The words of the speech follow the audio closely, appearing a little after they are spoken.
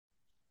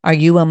Are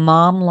you a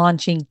mom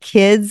launching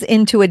kids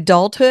into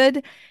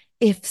adulthood?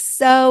 If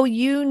so,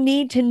 you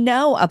need to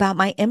know about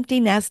my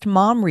Empty Nest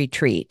Mom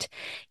Retreat.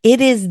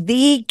 It is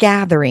the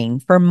gathering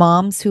for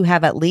moms who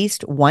have at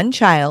least one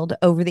child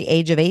over the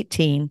age of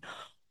 18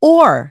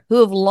 or who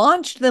have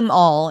launched them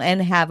all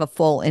and have a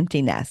full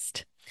empty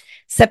nest.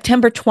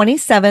 September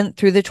 27th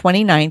through the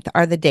 29th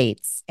are the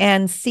dates,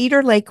 and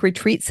Cedar Lake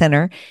Retreat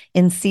Center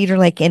in Cedar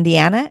Lake,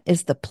 Indiana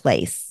is the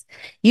place.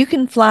 You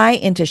can fly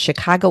into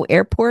Chicago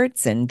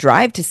airports and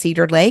drive to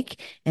Cedar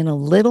Lake in a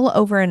little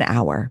over an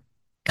hour.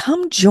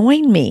 Come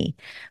join me.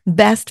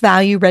 Best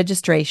value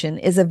registration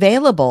is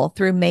available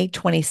through May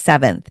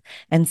 27th,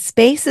 and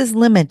space is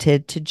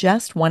limited to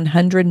just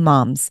 100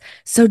 moms.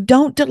 So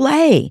don't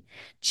delay.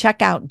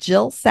 Check out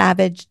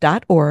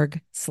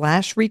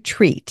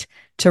jillsavage.org/retreat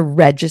to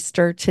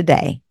register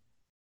today.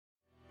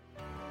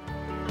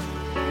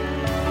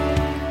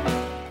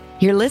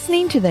 You're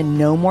listening to the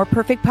No More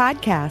Perfect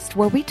podcast,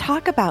 where we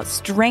talk about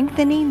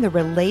strengthening the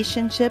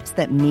relationships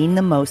that mean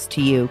the most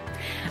to you.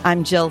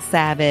 I'm Jill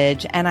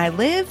Savage, and I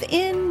live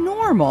in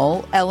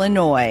Normal,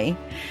 Illinois.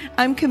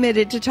 I'm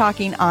committed to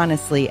talking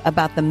honestly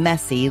about the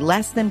messy,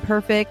 less than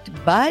perfect,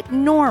 but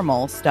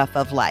normal stuff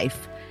of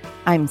life.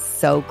 I'm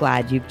so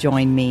glad you've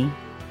joined me.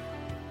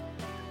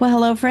 Well,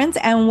 hello, friends,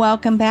 and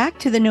welcome back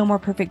to the No More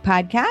Perfect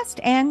podcast.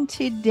 And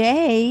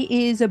today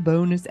is a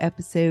bonus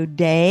episode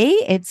day.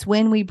 It's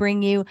when we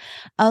bring you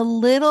a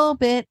little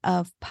bit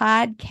of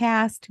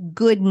podcast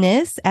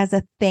goodness as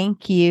a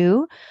thank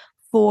you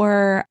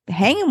for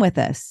hanging with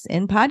us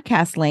in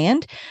podcast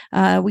land.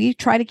 We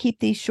try to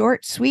keep these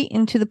short, sweet,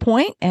 and to the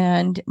point,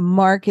 and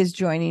Mark is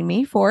joining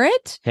me for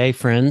it. Hey,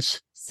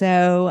 friends.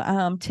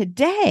 So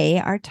today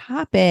our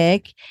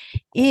topic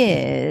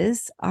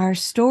is our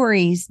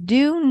stories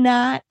do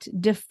not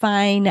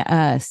define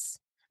us.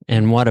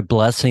 And what a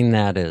blessing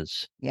that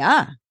is.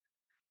 Yeah.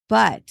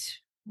 But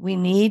we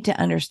need to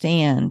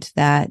understand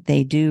that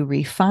they do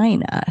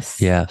refine us.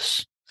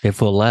 Yes.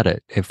 If we'll let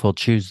it, if we'll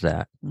choose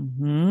that.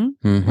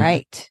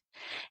 Right.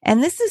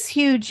 And this is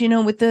huge,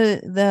 with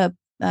the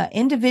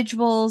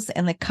individuals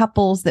and the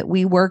couples that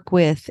we work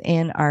with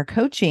in our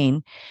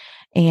coaching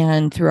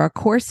and through our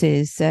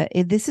courses.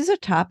 This is a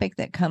topic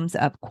that comes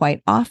up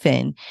quite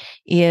often,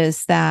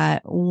 is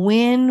that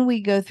when we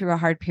go through a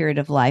hard period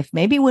of life,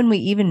 maybe when we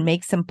even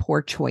make some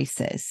poor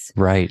choices,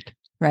 right,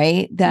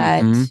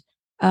 that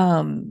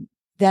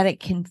that it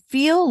can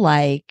feel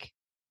like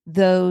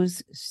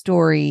those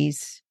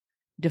stories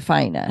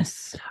define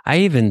us. I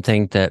even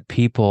think that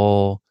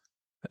people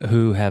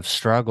who have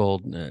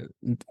struggled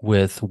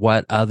with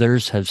what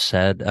others have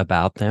said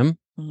about them,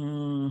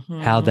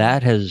 how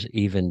that has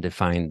even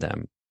defined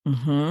them.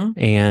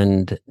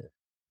 And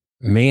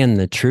man,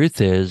 the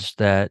truth is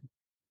that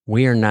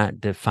we are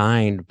not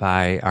defined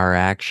by our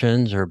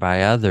actions or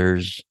by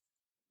others,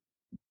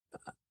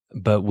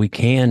 but we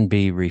can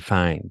be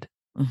refined.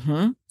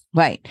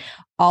 Right.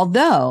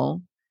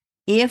 Although,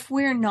 if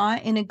we're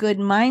not in a good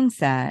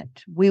mindset,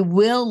 we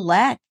will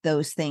let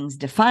those things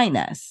define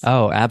us.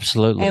 Oh,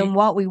 absolutely. And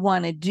what we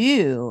want to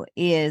do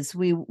is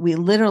we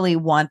literally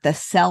want the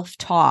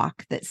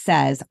self-talk that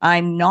says,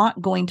 I'm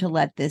not going to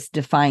let this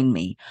define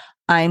me.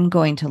 I'm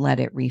going to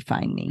let it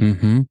refine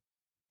me.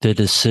 The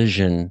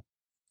decision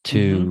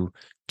to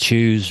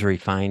choose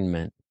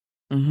refinement.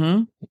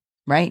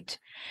 Right.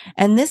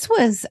 And this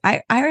was,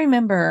 I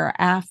remember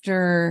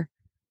after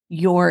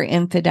your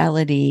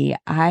infidelity,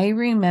 I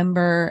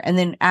remember, and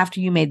then after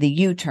you made the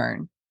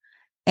U-turn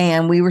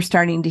and we were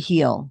starting to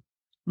heal,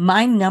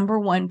 my number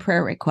one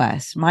prayer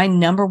request, my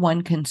number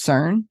one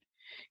concern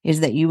is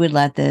that you would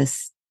let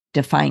this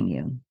define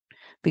you.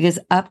 Because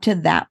up to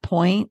that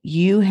point,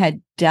 you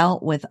had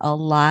dealt with a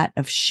lot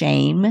of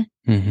shame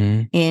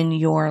in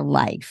your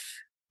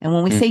life. And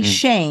when we say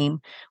shame,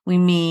 we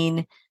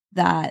mean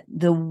that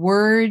the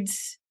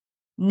words,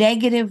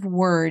 negative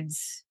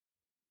words,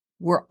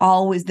 were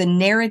always, the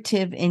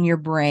narrative in your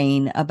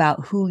brain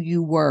about who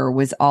you were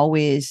was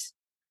always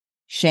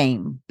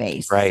shame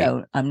based. Right.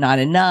 So I'm not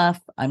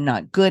enough. I'm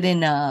not good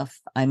enough.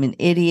 I'm an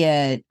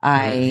idiot.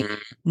 I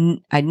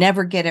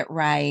never get it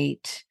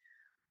right.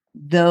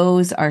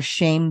 Those are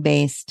shame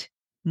based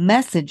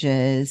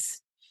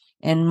messages.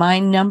 And my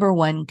number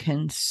one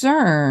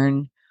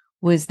concern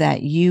was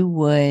that you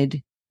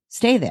would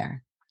stay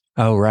there.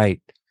 Oh, right.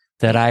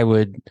 That I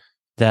would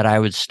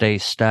stay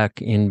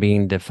stuck in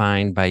being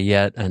defined by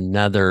yet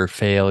another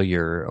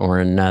failure or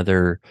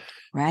another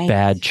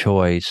bad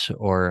choice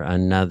or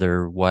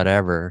another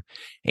whatever.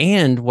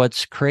 And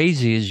what's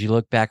crazy is you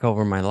look back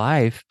over my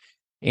life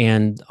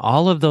and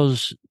all of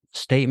those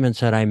statements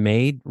that I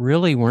made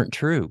really weren't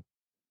true.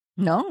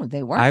 No,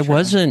 they weren't. I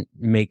wasn't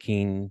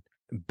making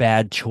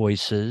bad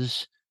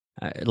choices.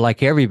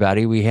 Like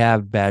everybody, we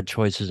have bad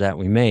choices that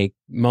we make.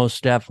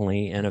 Most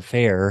definitely an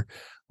affair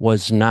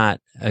was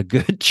not a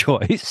good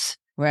choice.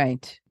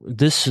 Right.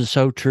 This is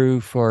so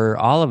true for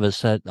all of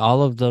us, that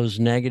all of those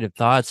negative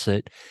thoughts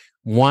that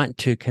want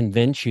to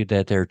convince you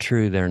that they're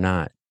true, they're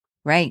not.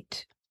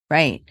 Right.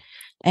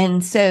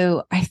 And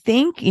so I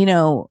think,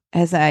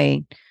 as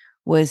I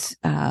was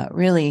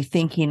really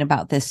thinking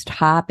about this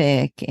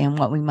topic and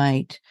what we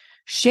might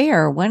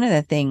share, one of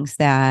the things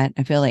that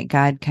I feel like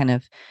God kind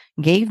of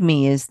gave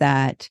me is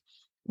that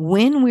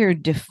when we're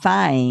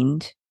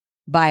defined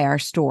by our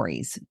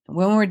stories,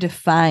 when we're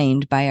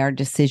defined by our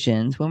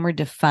decisions, when we're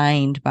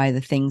defined by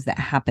the things that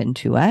happen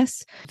to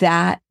us,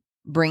 that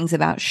brings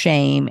about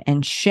shame,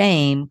 and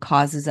shame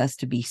causes us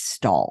to be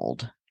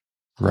stalled.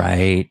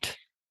 Right.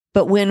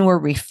 But when we're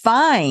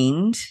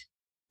refined,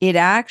 it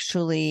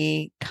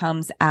actually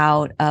comes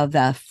out of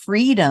the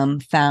freedom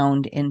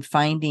found in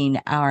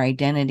finding our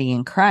identity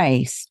in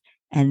Christ.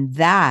 And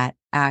that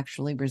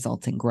actually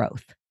results in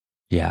growth.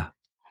 Yeah.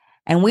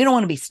 And we don't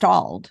want to be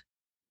stalled.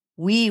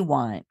 We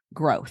want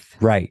growth.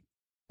 Right.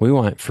 We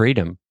want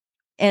freedom.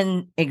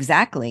 And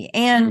exactly.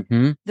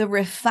 And the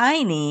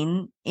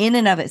refining in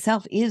and of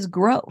itself is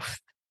growth.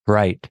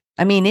 Right.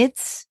 I mean,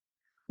 it's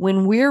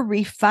when we're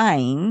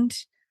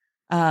refined,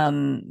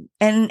 and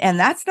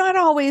that's not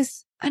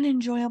always an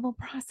enjoyable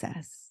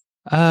process.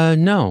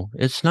 No,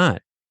 it's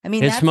not. I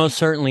mean, it's most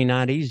certainly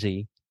not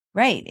easy.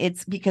 Right.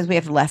 It's because we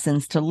have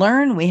lessons to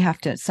learn. We have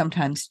to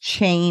sometimes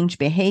change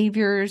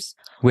behaviors.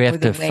 We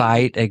have to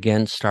fight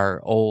against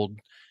our old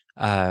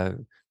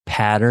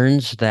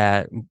patterns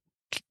that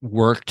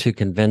work to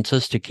convince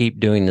us to keep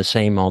doing the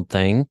same old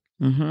thing.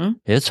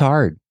 It's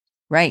hard.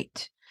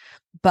 Right.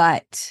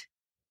 But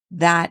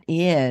that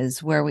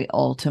is where we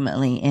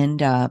ultimately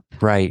end up.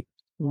 Right.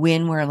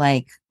 When we're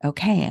like,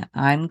 okay,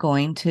 I'm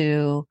going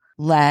to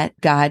let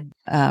God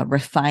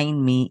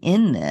refine me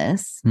in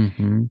this.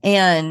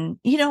 And,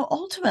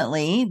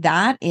 ultimately,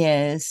 that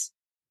is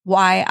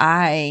why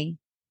I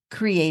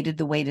created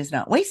the Weight is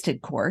Not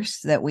Wasted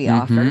course that we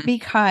offer,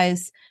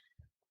 because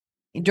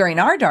during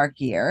our dark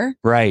year,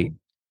 right,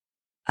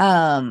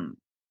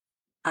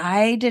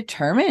 I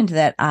determined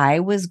that I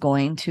was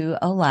going to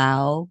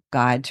allow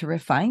God to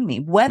refine me,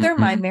 whether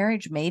my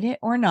marriage made it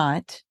or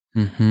not.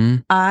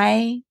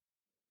 I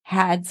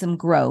had some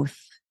growth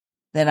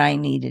that I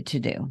needed to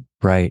do.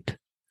 Right.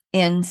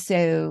 And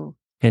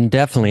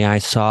definitely I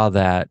saw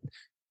that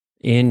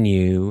in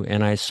you,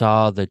 and I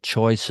saw the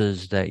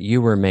choices that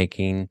you were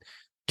making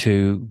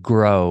to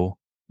grow.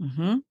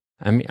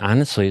 I mean,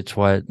 honestly, it's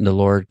what the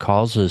Lord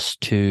calls us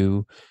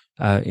to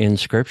in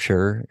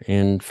Scripture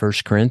in 1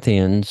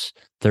 Corinthians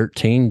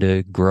 13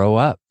 to grow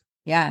up.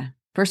 Yeah.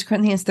 1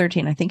 Corinthians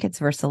 13, I think it's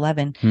verse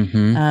 11.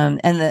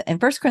 And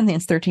 1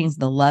 Corinthians 13 is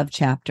the love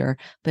chapter.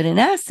 But in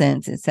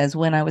essence, it says,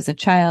 when I was a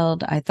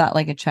child, I thought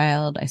like a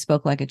child, I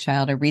spoke like a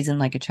child, I reasoned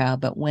like a child.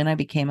 But when I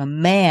became a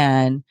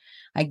man,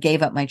 I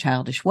gave up my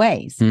childish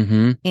ways.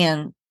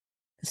 And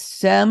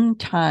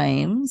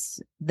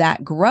sometimes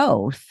that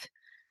growth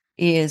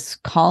is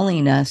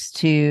calling us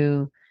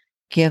to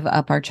give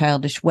up our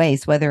childish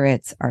ways, whether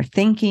it's our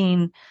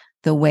thinking,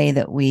 the way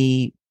that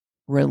we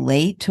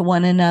relate to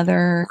one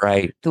another,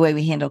 right, the way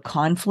we handle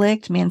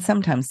conflict. Man,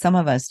 sometimes some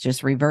of us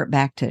just revert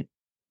back to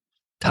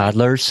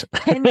toddlers.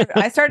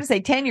 I started to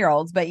say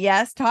 10-year-olds, but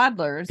yes,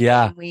 toddlers.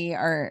 Yeah.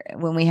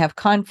 When we have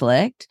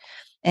conflict,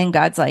 and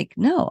God's like,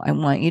 no, I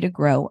want you to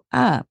grow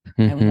up.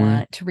 I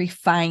want to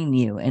refine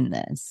you in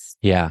this.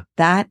 Yeah.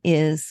 That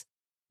is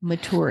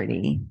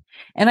maturity.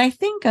 And I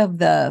think of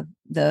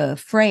the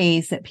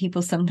phrase that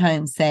people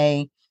sometimes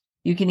say,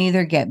 you can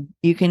either get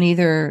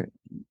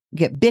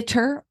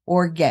bitter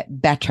or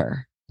get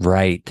better.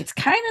 Right. It's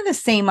kind of the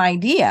same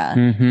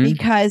idea,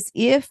 because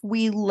if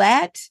we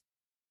let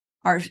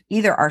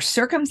either our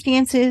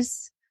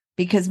circumstances,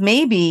 because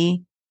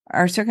maybe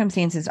our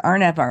circumstances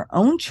aren't of our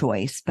own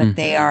choice, but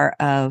they are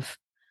of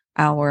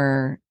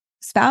our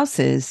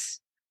spouse's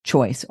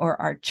choice or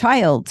our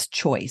child's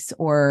choice,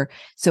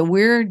 so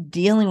we're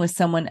dealing with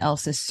someone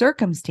else's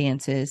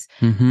circumstances.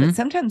 But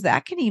sometimes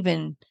that can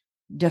even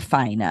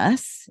define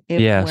us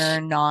if we're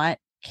not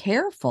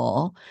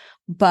careful.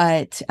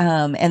 But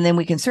and then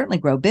we can certainly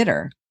grow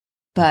bitter.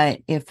 But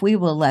if we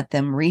will let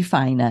them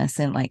refine us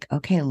and like,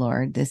 okay,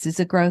 Lord, this is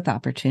a growth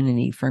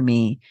opportunity for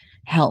me.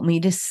 Help me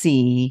to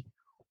see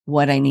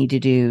what I need to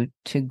do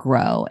to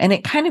grow. And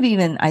it kind of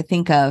even, I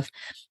think of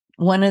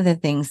one of the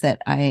things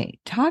that I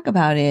talk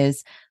about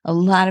is a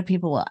lot of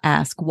people will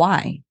ask,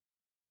 why?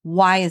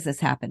 Why is this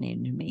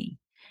happening to me?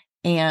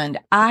 And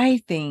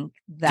I think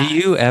that... Do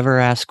you ever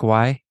ask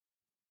why?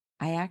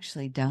 I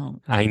actually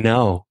don't. I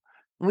know.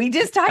 We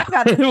just talked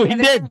about this. We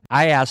did.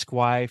 I ask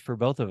why for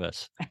both of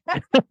us.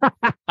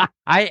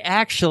 I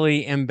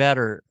actually am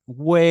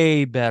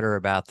way better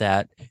about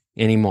that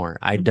anymore.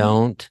 I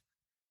don't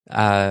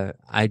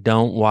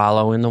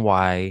wallow in the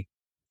why.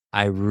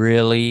 I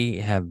really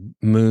have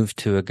moved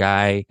to a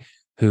guy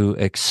who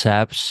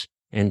accepts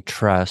and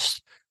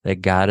trusts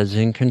that God is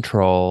in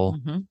control,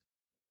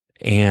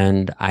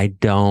 and I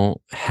don't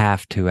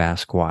have to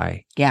ask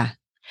why. Yeah.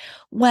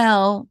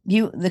 Well,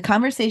 the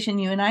conversation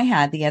you and I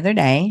had the other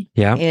day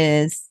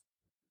is,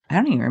 I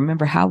don't even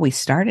remember how we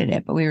started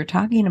it, but we were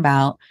talking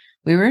about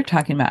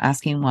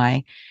asking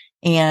why.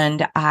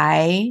 And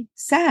I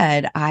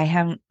said,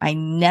 I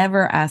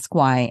never ask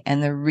why.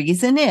 And the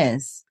reason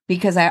is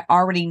because I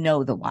already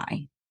know the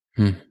why.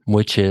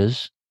 Which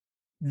is?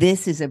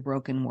 this is a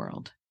broken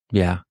world.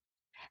 Yeah.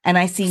 And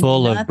I see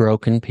full of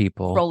broken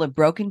people. Full of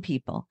broken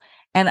people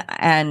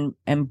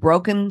and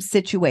broken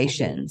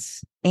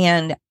situations.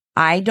 And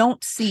I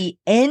don't see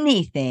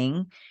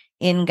anything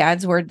in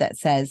God's word that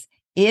says,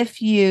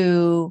 if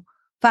you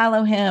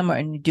follow him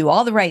and you do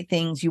all the right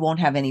things, you won't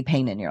have any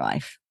pain in your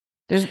life.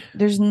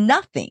 There's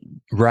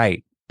nothing.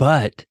 Right.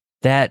 But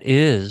that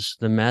is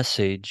the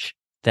message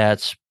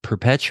that's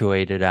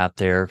perpetuated out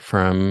there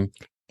from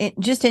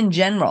just in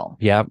general.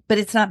 Yeah. But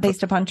it's not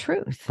based upon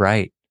truth.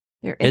 Right.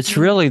 It's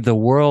really the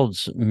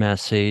world's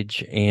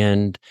message.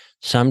 And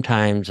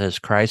sometimes as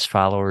Christ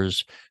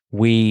followers,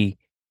 we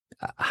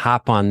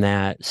hop on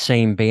that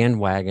same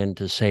bandwagon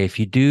to say, if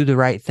you do the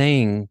right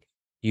thing,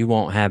 you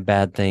won't have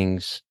bad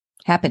things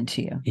happen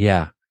to you.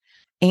 Yeah.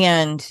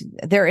 And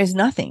there is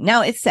nothing.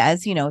 Now it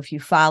says, if you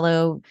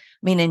follow,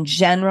 in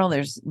general,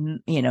 there's,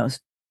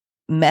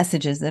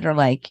 messages that are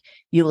like,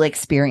 you'll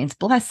experience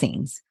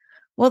blessings.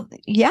 Well,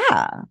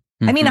 yeah.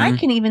 Mm-hmm. I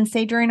can even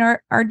say during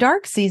our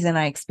dark season,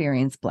 I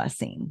experienced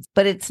blessings,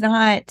 but it's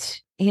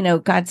not,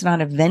 God's not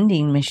a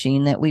vending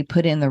machine that we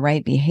put in the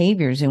right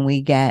behaviors and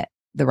we get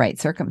the right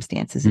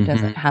circumstances. It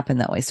doesn't happen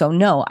that way. So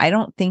no, I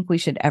don't think we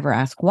should ever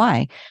ask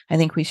why. I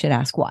think we should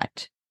ask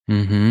what.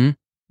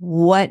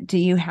 What do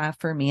you have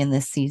for me in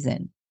this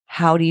season?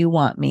 How do you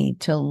want me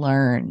to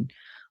learn?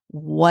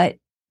 What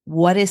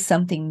is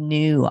something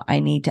new I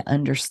need to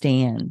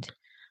understand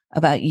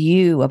about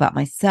you, about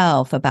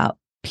myself, about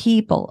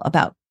people,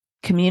 about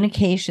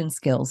communication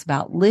skills,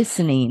 about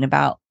listening,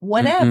 about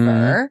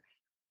whatever,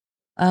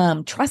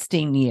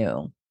 trusting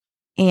you.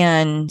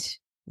 And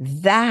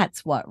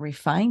that's what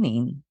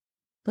refining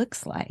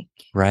looks like.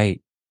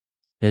 Right.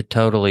 It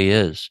totally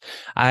is.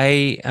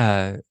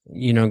 Going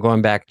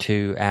back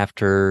to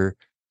after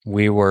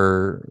we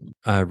were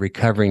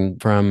recovering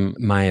from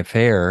my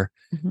affair,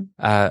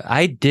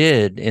 I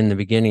did in the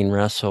beginning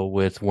wrestle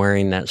with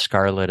wearing that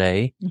scarlet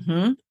A,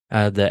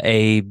 the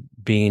A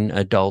being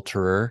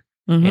adulterer,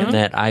 and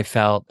that I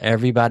felt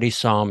everybody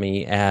saw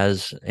me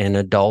as an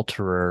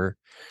adulterer.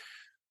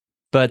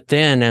 But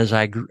then as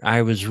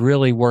I was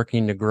really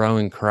working to grow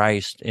in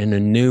Christ in a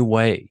new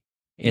way,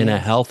 in a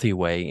healthy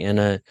way, in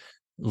a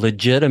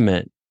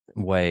legitimate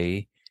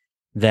way,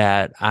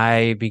 that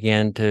I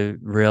began to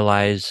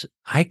realize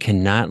I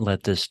cannot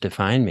let this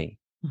define me.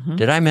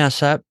 Did I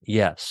mess up?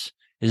 Yes.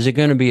 Is it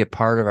going to be a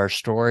part of our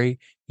story?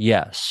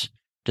 Yes.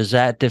 Does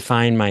that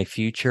define my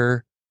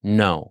future?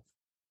 No.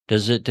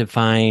 Does it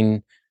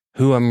define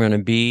who I'm going to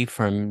be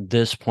from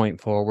this point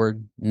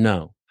forward?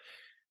 No.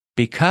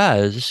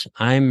 Because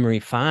I'm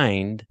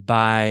refined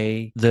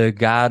by the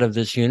God of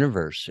this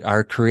universe,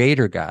 our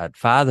creator God,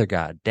 Father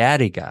God,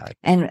 Daddy God.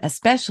 And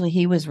especially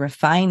he was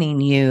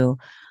refining you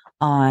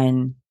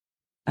on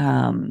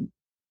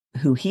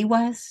who he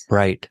was.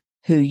 Right.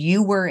 Who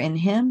you were in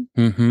him.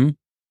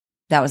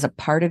 That was a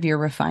part of your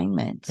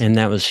refinement. And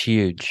that was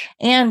huge.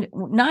 And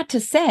not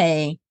to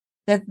say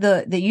that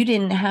that you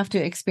didn't have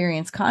to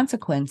experience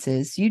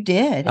consequences. You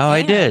did. Oh,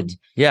 I did.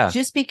 Yeah.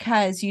 Just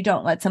because you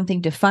don't let something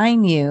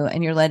define you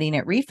and you're letting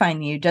it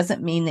refine you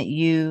doesn't mean that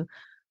you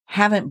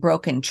haven't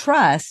broken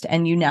trust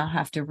and you now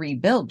have to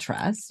rebuild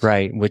trust.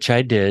 Right. Which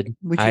I did.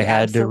 I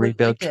had to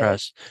rebuild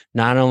trust,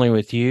 not only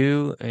with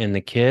you and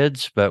the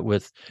kids, but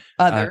with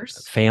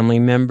others, family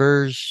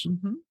members,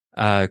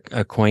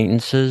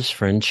 acquaintances,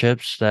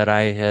 friendships that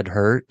I had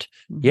hurt.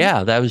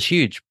 Yeah, that was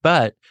huge.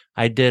 But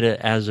I did it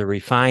as a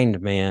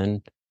refined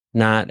man,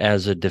 not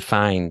as a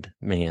defined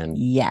man.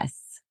 Yes,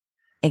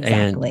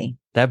 exactly. And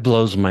that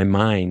blows my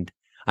mind.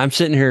 I'm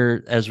sitting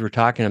here as we're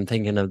talking, I'm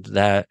thinking of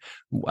that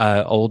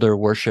older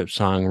worship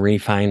song,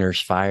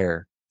 Refiner's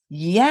Fire.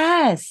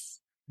 Yes.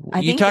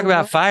 You talk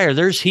about fire,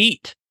 there's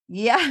heat.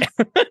 Yeah.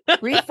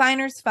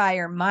 Refiner's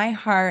Fire. My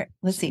heart,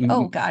 let's see.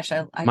 Oh gosh.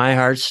 My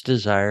heart's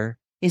desire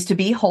is to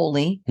be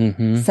holy,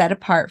 set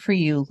apart for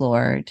you,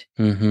 Lord.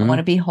 I want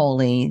to be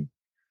holy.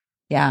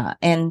 Yeah.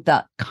 And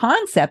the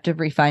concept of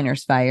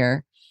Refiner's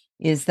Fire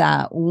is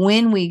that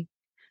when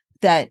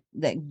that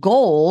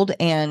gold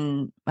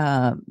and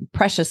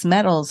precious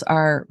metals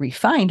are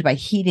refined by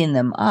heating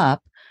them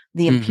up,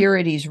 the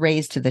impurities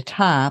raised to the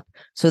top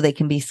so they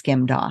can be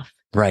skimmed off.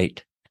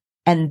 Right.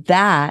 And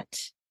that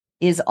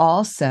is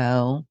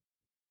also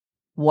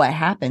what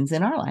happens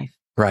in our life.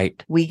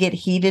 Right. We get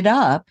heated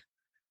up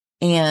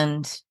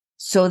and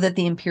so that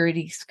the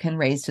impurities can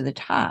raise to the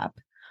top.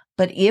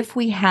 But if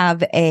we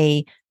have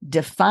a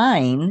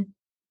define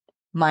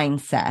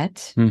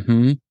mindset,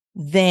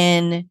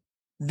 then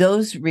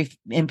those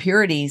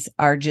impurities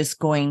are just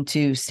going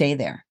to stay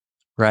there.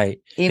 Right.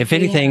 If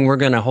anything, we're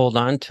going to hold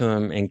on to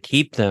them and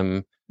keep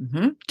them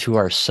to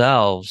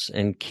ourselves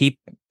and keep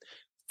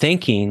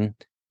thinking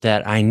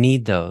that I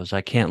need those.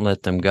 I can't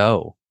let them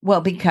go.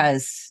 Well,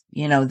 because,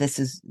 this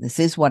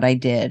is what I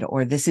did,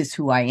 or this is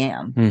who I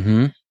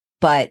am.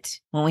 But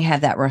when we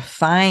have that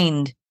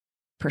refined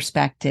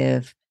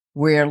perspective,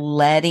 we're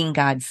letting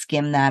God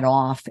skim that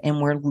off and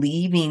we're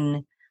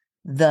leaving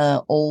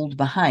the old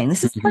behind.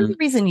 This is part of the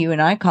reason you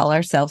and I call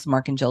ourselves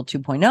Mark and Jill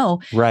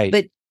 2.0. Right.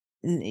 But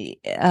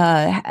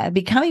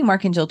becoming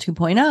Mark and Jill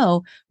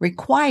 2.0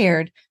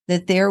 required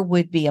that there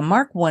would be a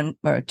Mark 1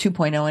 or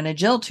 2.0 and a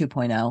Jill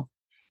 2.0.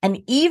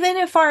 And even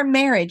if our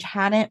marriage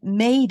hadn't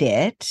made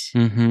it,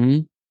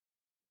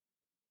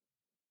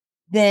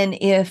 then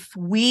if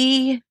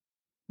we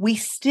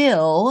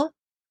still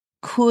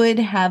could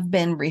have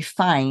been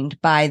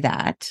refined by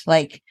that.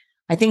 Like,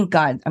 I think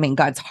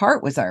God's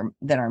heart was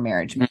that our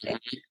marriage made it.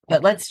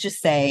 But let's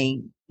just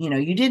say,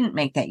 you didn't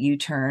make that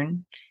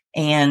U-turn,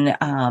 and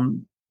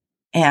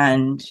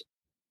the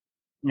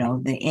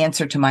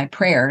answer to my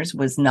prayers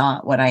was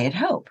not what I had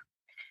hoped.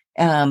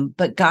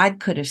 But God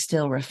could have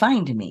still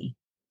refined me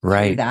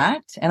through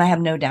that. And I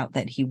have no doubt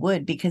that he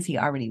would, because he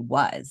already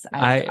was.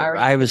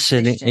 I was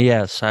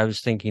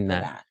thinking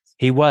that.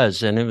 He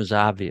was, and it was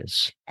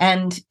obvious.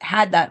 And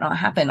had that not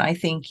happened, I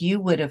think you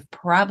would have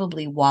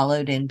probably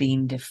wallowed in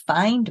being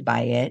defined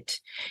by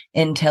it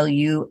until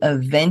you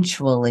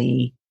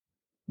eventually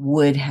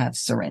would have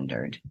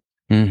surrendered.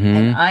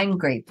 And I'm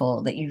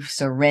grateful that you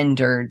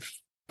surrendered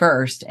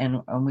first, and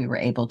we were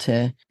able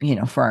to,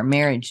 for our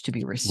marriage to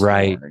be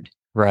restored.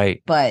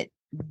 Right. But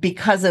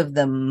because of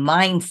the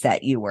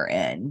mindset you were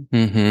in,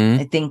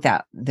 I think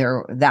that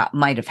that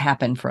might have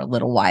happened for a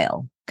little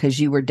while, because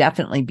you were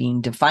definitely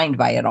being defined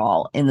by it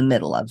all in the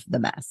middle of the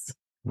mess.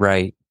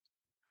 Right.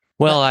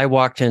 Well, I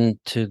walked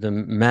into the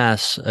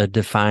mess, a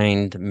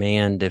defined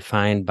man,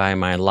 defined by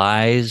my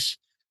lies,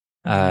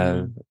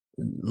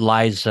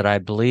 lies that I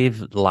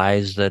believed,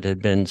 lies that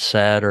had been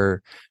said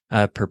or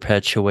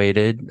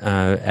perpetuated,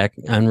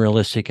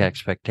 unrealistic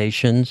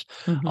expectations.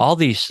 All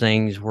these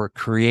things were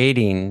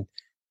creating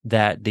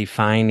that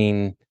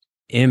defining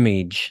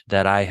image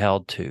that I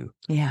held to.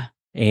 Yeah.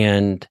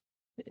 And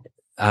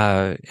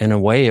in a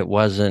way, it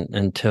wasn't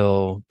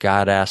until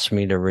God asked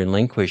me to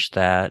relinquish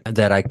that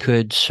I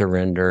could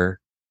surrender,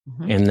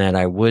 and that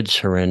I would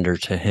surrender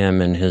to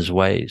him and his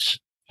ways.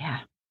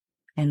 Yeah.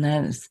 And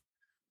that is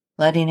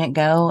letting it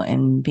go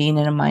and being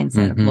in a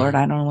mindset of, Lord,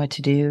 I don't know what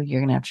to do.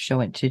 You're going to have to show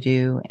what to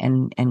do.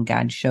 And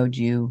God showed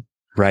you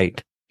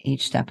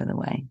each step of the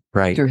way.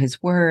 Right. Through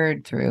his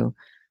word, through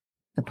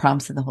the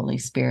prompts of the Holy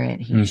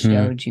Spirit, he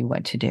showed you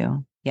what to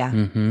do. Yeah.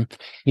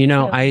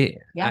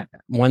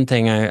 One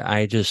thing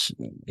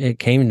it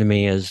came to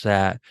me is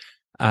that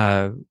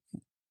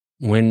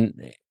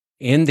when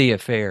in the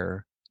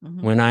affair,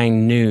 when I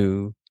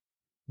knew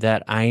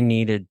that I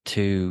needed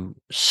to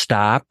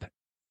stop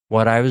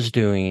what I was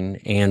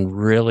doing and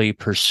really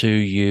pursue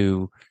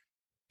you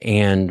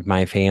and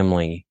my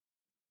family,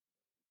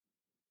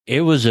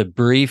 it was a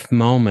brief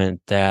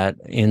moment that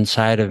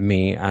inside of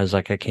me, I was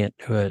like, I can't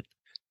do it.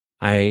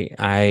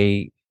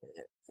 I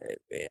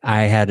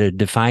had a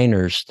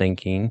definer's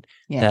thinking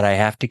that I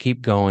have to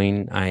keep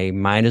going. I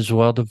might as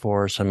well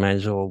divorce. I might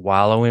as well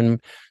wallow in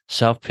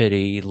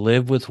self-pity,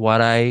 live with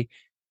the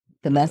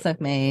mess I've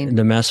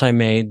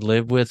made,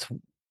 live with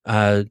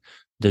the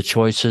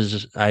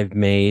choices I've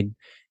made.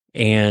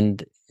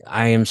 And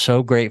I am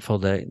so grateful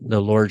that the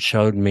Lord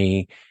showed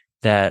me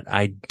that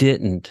I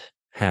didn't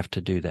have to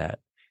do that,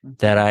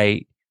 that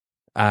I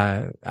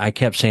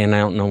kept saying, I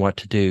don't know what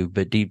to do,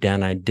 but deep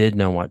down I did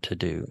know what to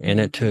do. And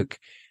it took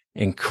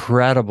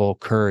incredible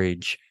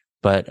courage,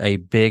 but a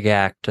big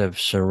act of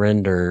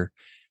surrender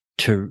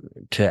to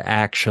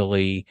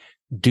actually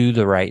do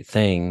the right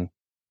thing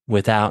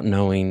without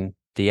knowing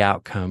the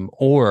outcome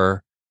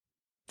or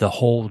the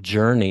whole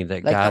journey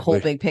that God, the whole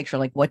big picture,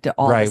 like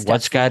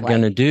what's God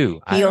going to do?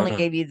 He only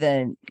gave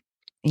you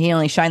he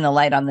only shined the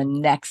light on the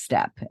next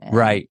step.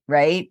 Right.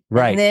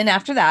 And then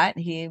after that,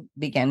 he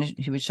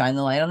would shine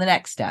the light on the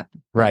next step.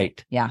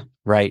 Right. Yeah.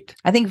 Right.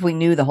 I think if we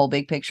knew the whole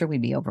big picture,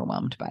 we'd be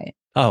overwhelmed by it.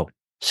 Oh,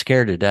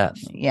 scared to death.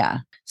 Yeah.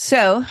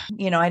 So,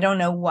 I don't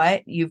know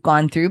what you've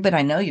gone through, but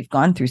I know you've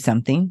gone through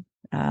something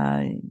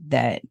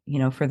that,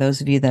 for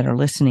those of you that are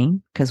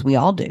listening, because we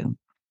all do,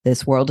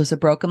 this world is a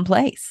broken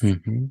place.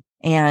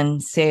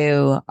 And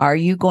so are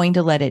you going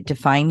to let it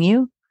define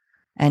you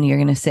and you're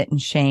going to sit in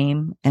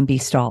shame and be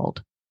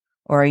stalled?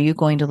 Or are you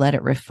going to let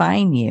it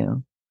refine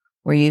you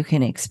where you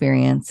can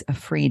experience a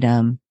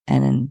freedom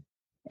and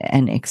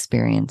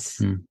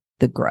experience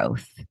the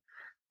growth?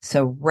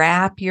 So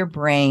wrap your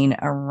brain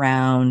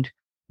around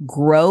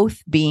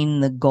growth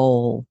being the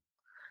goal.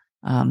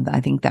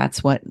 I think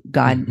that's what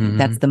God,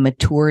 that's the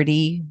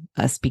maturity,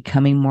 us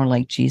becoming more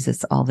like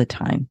Jesus all the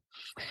time.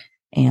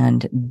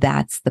 And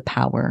that's the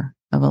power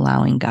of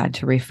allowing God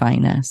to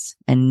refine us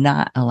and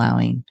not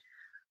allowing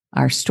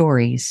our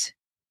stories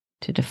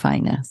to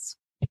define us.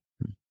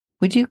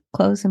 Would you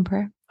close in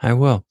prayer? I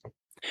will.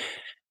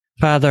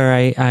 Father,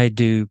 I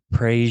do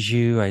praise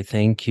you. I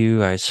thank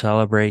you. I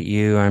celebrate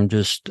you. I'm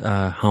just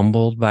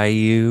humbled by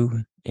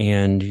you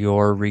and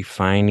your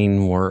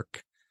refining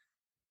work.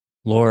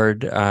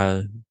 Lord,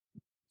 to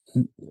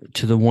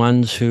the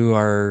ones who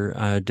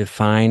are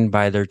defined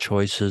by their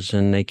choices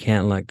and they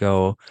can't let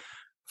go,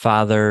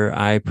 Father,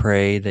 I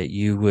pray that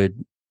you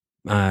would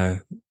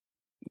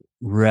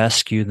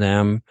rescue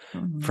them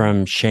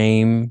from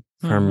shame,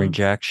 from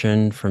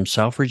rejection, from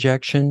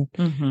self-rejection,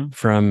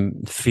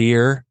 from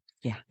fear,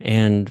 Yeah.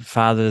 And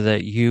Father,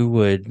 that you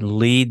would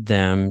lead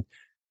them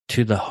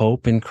to the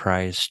hope in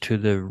Christ, to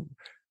the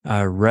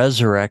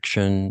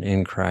resurrection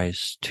in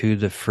Christ, to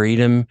the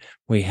freedom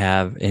we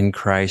have in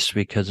Christ,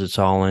 because it's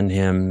all in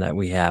him that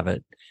we have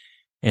it.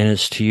 And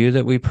it's to you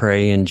that we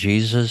pray in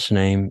Jesus'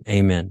 name.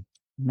 Amen.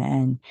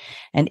 Amen.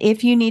 And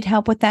if you need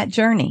help with that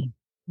journey,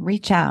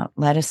 reach out,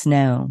 let us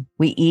know.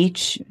 We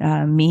each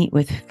meet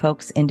with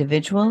folks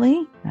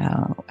individually,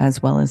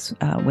 as well as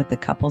with the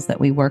couples that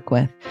we work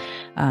with.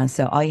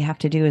 So all you have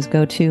to do is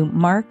go to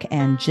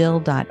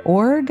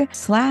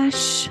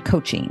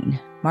markandjill.org/coaching.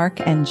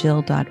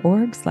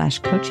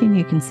 markandjill.org/coaching.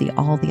 You can see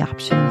all the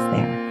options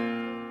there.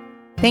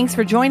 Thanks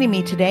for joining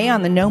me today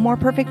on the No More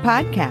Perfect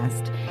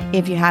podcast.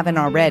 If you haven't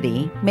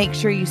already, make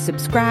sure you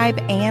subscribe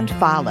and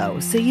follow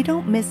so you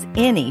don't miss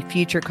any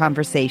future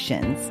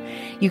conversations.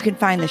 You can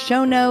find the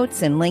show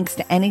notes and links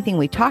to anything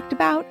we talked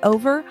about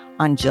over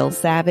on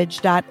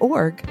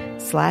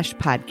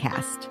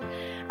jillsavage.org/podcast.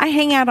 I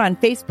hang out on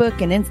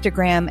Facebook and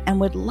Instagram and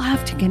would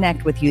love to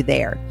connect with you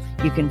there.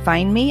 You can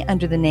find me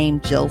under the name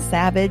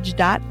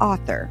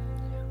jillsavage.author.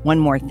 One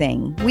more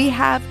thing, we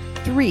have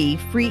 3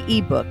 free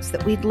ebooks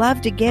that we'd love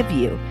to give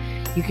you.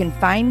 You can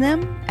find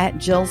them at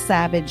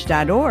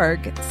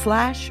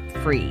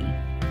jillsavage.org/free.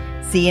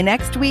 See you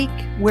next week,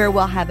 where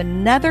we'll have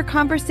another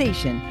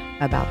conversation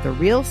about the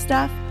real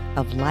stuff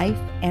of life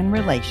and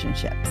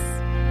relationships.